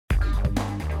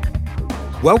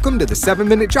Welcome to the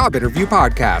 7-Minute Job Interview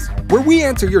Podcast, where we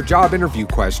answer your job interview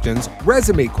questions,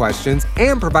 resume questions,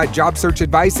 and provide job search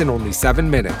advice in only 7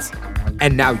 minutes.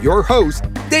 And now your host,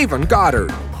 Davon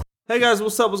Goddard. Hey guys,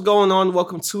 what's up? What's going on?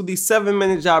 Welcome to the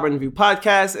 7-Minute Job Interview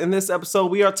Podcast. In this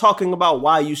episode, we are talking about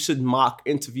why you should mock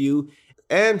interview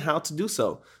and how to do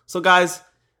so. So guys,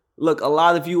 look, a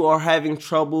lot of you are having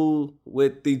trouble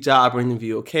with the job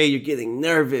interview, okay? You're getting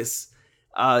nervous.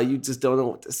 You just don't know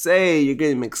what to say. You're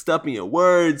getting mixed up in your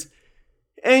words.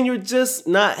 And you're just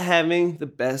not having the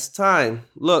best time.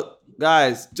 Look,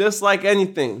 guys, just like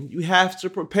anything, you have to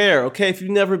prepare, okay? If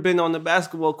you've never been on the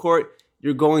basketball court,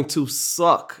 you're going to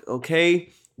suck,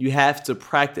 okay? You have to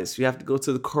practice. You have to go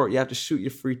to the court. You have to shoot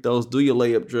your free throws, do your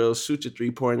layup drills, shoot your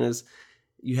three-pointers.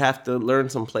 You have to learn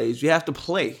some plays. You have to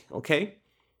play, okay?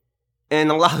 And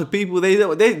a lot of people,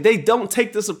 they don't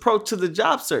take this approach to the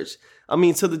job search.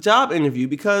 To the job interview,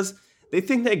 because they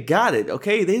think they got it,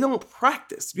 okay? They don't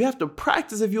practice. You have to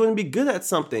practice if you want to be good at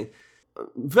something.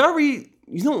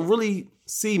 You don't really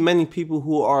see many people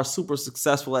who are super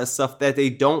successful at stuff that they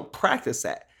don't practice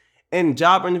at. And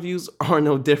job interviews are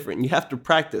no different. You have to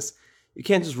practice. You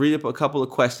can't just read up a couple of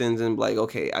questions and be like,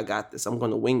 okay, I got this. I'm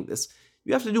going to wing this.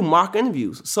 You have to do mock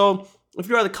interviews. So if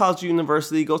you're at a college or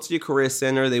university, go to your career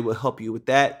center. They will help you with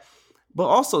that. But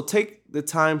also take the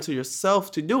time to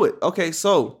yourself to do it. Okay,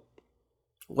 so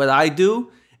what I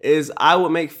do is I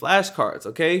would make flashcards,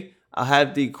 okay? I'll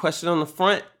have the question on the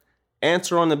front,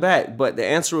 answer on the back, but the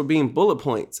answer will be in bullet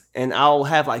points. And I'll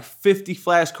have like 50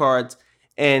 flashcards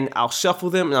and I'll shuffle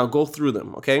them and I'll go through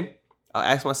them, okay? I'll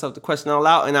ask myself the question out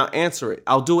loud and I'll answer it.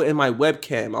 I'll do it in my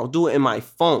webcam. I'll do it in my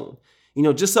phone,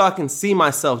 just so I can see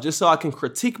myself, just so I can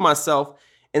critique myself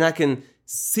and I can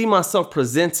see myself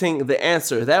presenting the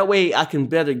answer. That way I can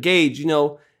better gauge,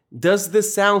 does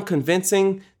this sound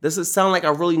convincing? Does it sound like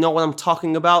I really know what I'm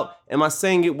talking about? Am I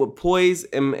saying it with poise?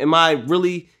 Am I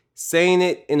really saying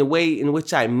it in a way in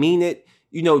which I mean it?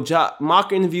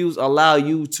 Mock interviews allow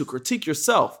you to critique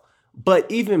yourself.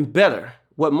 But even better,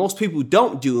 what most people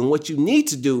don't do and what you need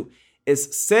to do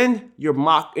is send your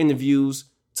mock interviews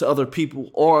to other people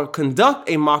or conduct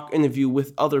a mock interview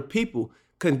with other people.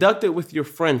 Conduct it with your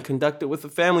friend, conduct it with a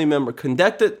family member,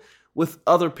 conduct it with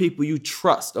other people you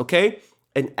trust, okay?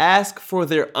 And ask for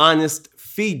their honest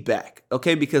feedback,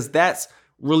 okay? Because that's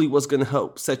really what's going to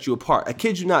help set you apart. I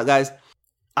kid you not, guys.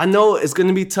 I know it's going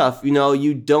to be tough.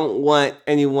 You don't want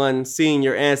anyone seeing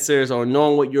your answers or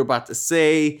knowing what you're about to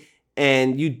say,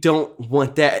 and you don't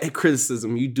want that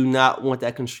criticism. You do not want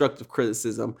that constructive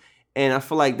criticism. And I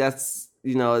feel like that's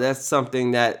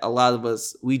something that a lot of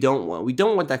us, we don't want. We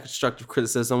don't want that constructive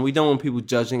criticism. We don't want people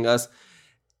judging us.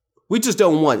 We just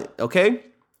don't want it, okay?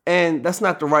 And that's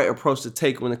not the right approach to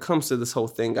take when it comes to this whole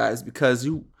thing, guys, because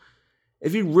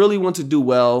if you really want to do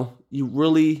well, you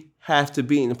really have to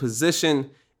be in a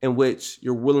position in which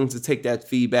you're willing to take that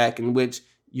feedback, in which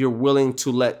you're willing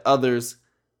to let others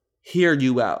hear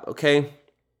you out, okay?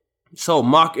 So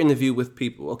mock interview with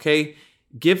people, okay?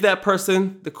 Give that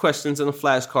person the questions and the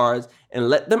flashcards and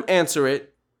let them answer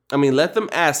it. Let them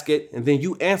ask it and then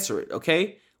you answer it,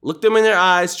 okay? Look them in their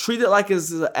eyes. Treat it like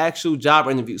it's an actual job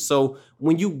interview. So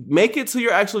when you make it to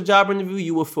your actual job interview,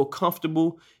 you will feel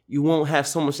comfortable. You won't have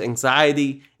so much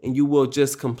anxiety and you will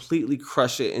just completely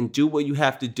crush it and do what you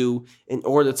have to do in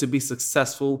order to be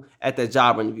successful at that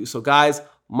job interview. So guys,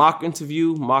 mock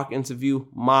interview, mock interview,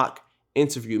 mock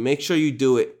interview. Make sure you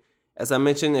do it. As I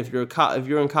mentioned, if you're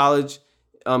in college,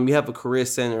 you have a career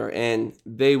center and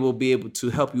they will be able to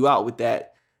help you out with that.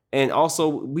 And also,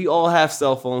 we all have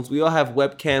cell phones. We all have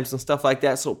webcams and stuff like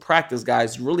that. So practice,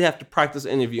 guys. You really have to practice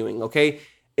interviewing, okay?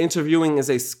 Interviewing is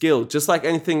a skill. Just like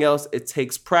anything else, it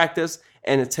takes practice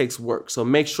and it takes work. So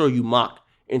make sure you mock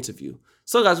interview.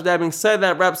 So guys, with that being said,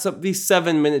 that wraps up the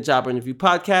 7-Minute Job Interview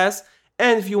Podcast.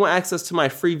 And if you want access to my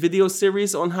free video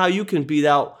series on how you can beat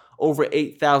out over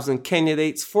 8,000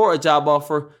 candidates for a job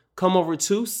offer, come over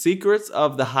to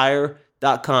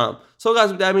secretsofthehire.com. So guys,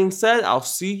 with that being said, I'll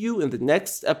see you in the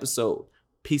next episode.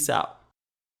 Peace out.